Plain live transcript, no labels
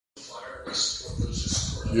Yeah.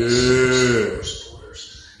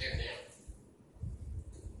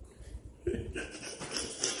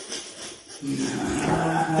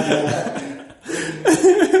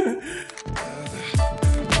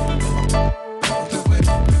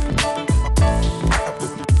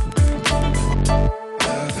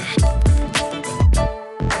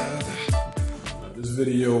 This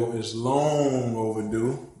video is long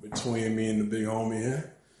overdue between me and the big homie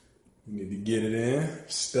here. We need to get it in.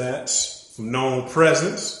 Stats from known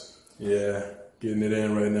presence. Yeah, getting it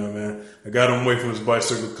in right now, man. I got him away from his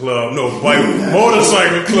bicycle club. No,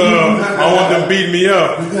 motorcycle club. I want them to beat me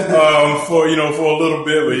up for a little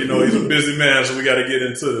bit, but he's a busy man, so we got to get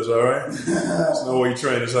into this. All right. It's no way you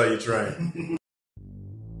train. It's how you train.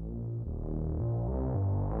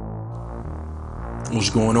 What's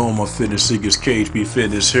going on, my fitness seekers? KHB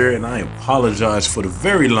Fitness here, and I apologize for the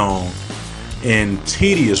very long and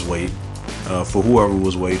tedious wait for whoever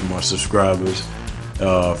was waiting, my subscribers,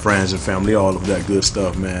 friends and family, all of that good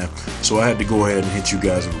stuff, man. So I had to go ahead and hit you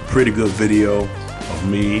guys with a pretty good video of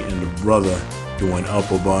me and the brother doing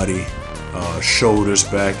upper body, shoulders,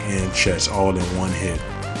 back, and chest all in one hit.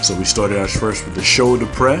 So we started out first with the shoulder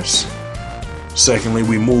press. Secondly,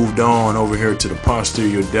 we moved on over here to the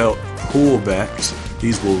posterior delt pullbacks.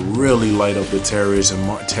 These will really light up the teres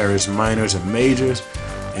minors and majors,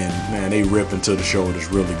 and man, they rip into the shoulders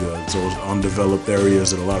really good. So those undeveloped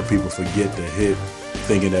areas that a lot of people forget to hit,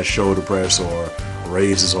 thinking that shoulder press or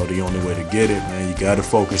raises are the only way to get it. Man, you got to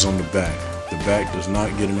focus on the back. The back does not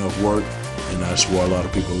get enough work, and that's where a lot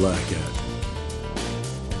of people lack at.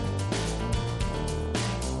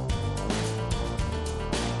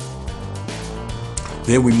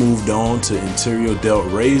 Then we moved on to interior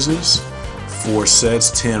delt raises, 4 sets,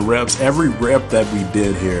 10 reps. Every rep that we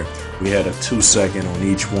did here, we had a 2-second on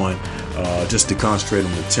each one, just to concentrate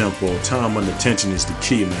on the tempo. Time under tension is the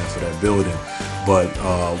key, man, for that building. But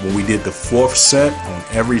when we did the 4th set, on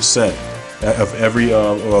every set of every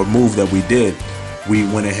move that we did, we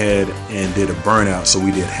went ahead and did a burnout. So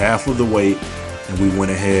we did half of the weight, and we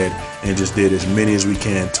went ahead and just did as many as we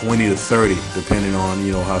can, 20 to 30, depending on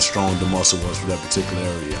how strong the muscle was for that particular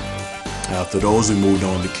area. After those, we moved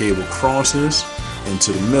on to cable crosses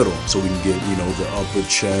into the middle, so we can get the upper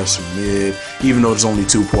chest, mid. Even though there's only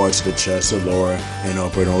 2 parts of the chest, the lower and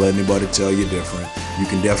upper, don't let anybody tell you different. You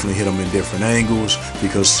can definitely hit them in different angles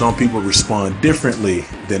because some people respond differently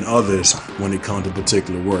than others when it comes to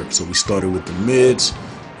particular work. So we started with the mids,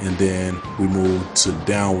 and then we moved to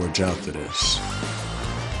downwards after this.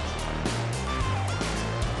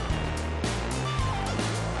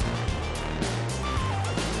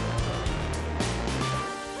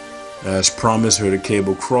 As promised, here the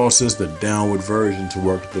cable crosses, the downward version to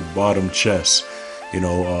work the bottom chest.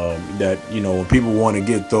 When people want to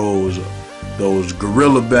get those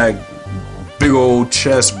gorilla back, big old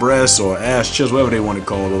chest breasts or ass chest, whatever they want to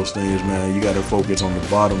call those things, man, you got to focus on the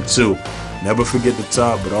bottom too. Never forget the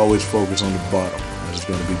top, but always focus on the bottom. It's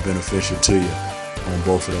going to be beneficial to you on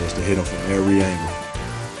both of those to hit them from every angle.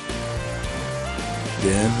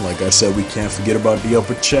 Then, like I said, we can't forget about the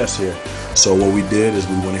upper chest here. So what we did is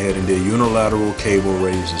we went ahead and did unilateral cable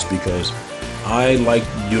raises, because I like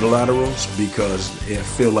unilaterals because I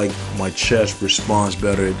feel like my chest responds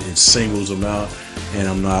better. It singles them out, and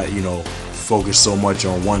I'm not, focused so much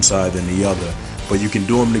on one side than the other. But you can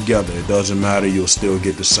do them together. It doesn't matter. You'll still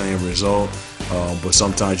get the same result. But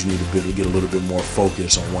sometimes you need to get a little bit more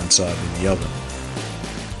focus on one side than the other.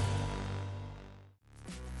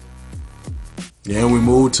 Then we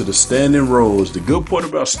move to the standing rows. The good part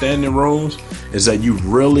about standing rows is that you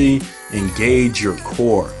really engage your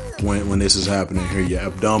core when this is happening here, your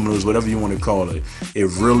abdominals, whatever you want to call it. It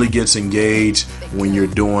really gets engaged when you're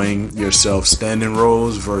doing your self-standing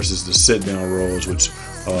rows versus the sit-down rows, which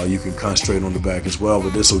you can concentrate on the back as well.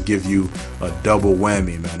 But this will give you a double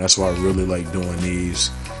whammy, man. That's why I really like doing these.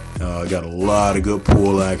 Got a lot of good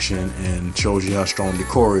pull action and shows you how strong the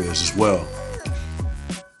core is as well.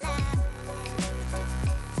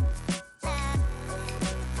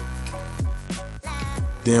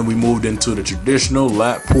 Then we moved into the traditional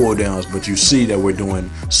lat pull downs, but you see that we're doing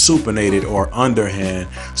supinated or underhand,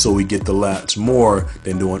 so we get the lats more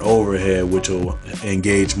than doing overhead, which will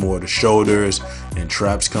engage more of the shoulders, and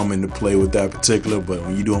traps come into play with that particular. But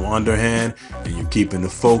when you do them underhand and you're keeping the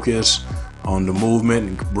focus on the movement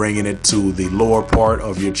and bringing it to the lower part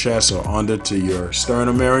of your chest or under to your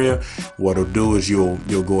sternum area, what it'll do is you'll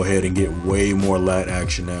go ahead and get way more lat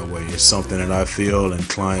action that way. It's something that I feel, and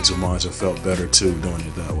clients of mine have felt better too doing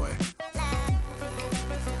it that way.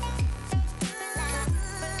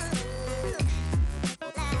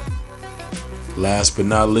 Last but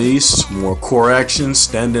not least, more core actions,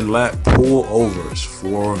 standing lat pull overs.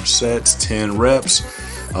 4 sets, 10 reps.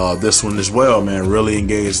 This one as well, man, really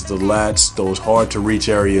engage the lats, those hard to reach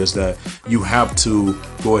areas that you have to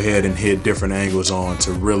go ahead and hit different angles on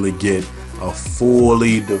to really get a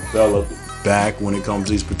fully developed back when it comes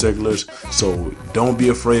to these particulars. So don't be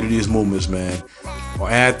afraid of these movements, man. Or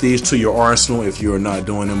add these to your arsenal if you're not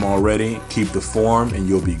doing them already. Keep the form and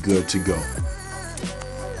you'll be good to go.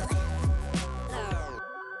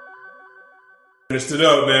 Finished it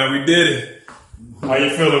up, man. We did it. How you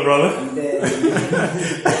feeling, brother?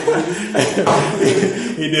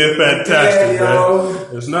 He did fantastic,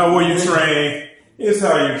 man. It's not where you train, it's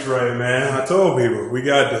how you train, man. I told people, we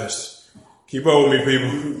got this. Keep up with me,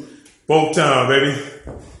 people. Both time, baby.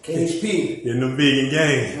 KHP. Getting them vegan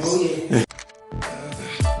gains. Oh, yeah.